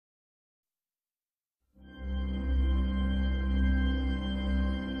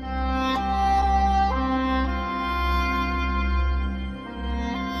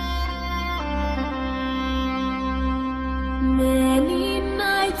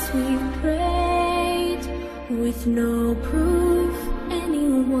With no proof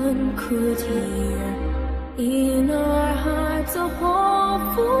anyone could hear, in our hearts a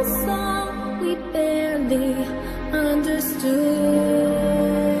hopeful song we barely understood.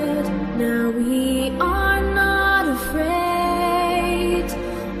 Now we are not afraid,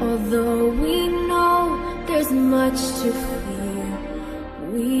 although we know there's much to fear.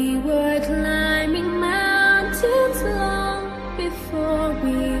 We were climbing mountains long before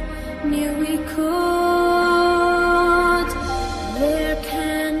we knew we could. There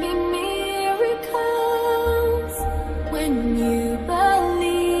can be miracles when you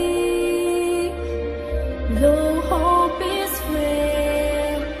believe. Though hope is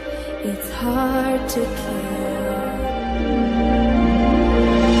frail, it's hard to kill.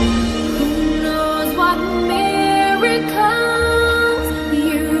 Who knows what miracles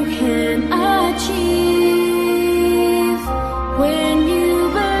you can achieve when you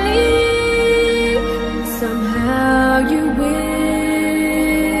believe. Somehow you will.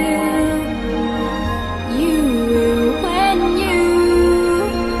 You will when you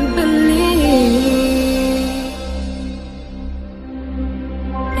believe.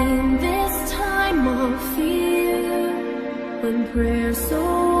 In this time of fear, when prayer so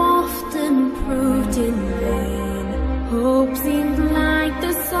often proved in vain, hope seemed like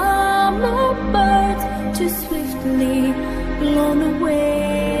the summer birds too swiftly blown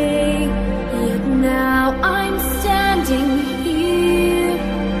away. Yet now I'm standing here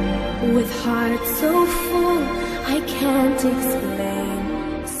with heart so full I can't explain,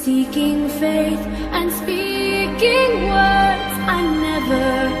 seeking faith and speaking words I never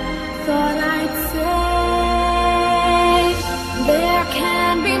thought I'd say. There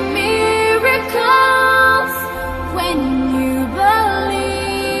can be miracles when you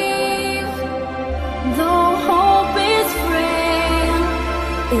believe. Though hope is frail,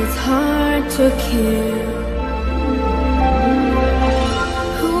 it's hard to kill.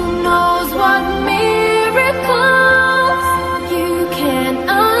 Who knows what miracles you can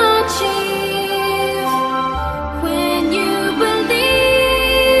achieve when you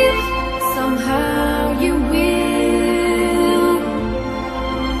believe. Somehow you will.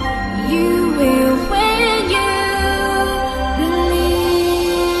 You will when you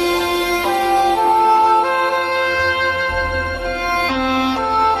believe.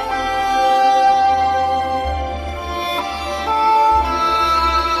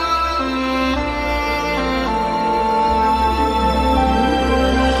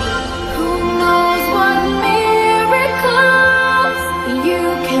 Who knows what miracles you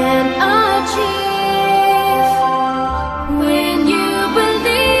can achieve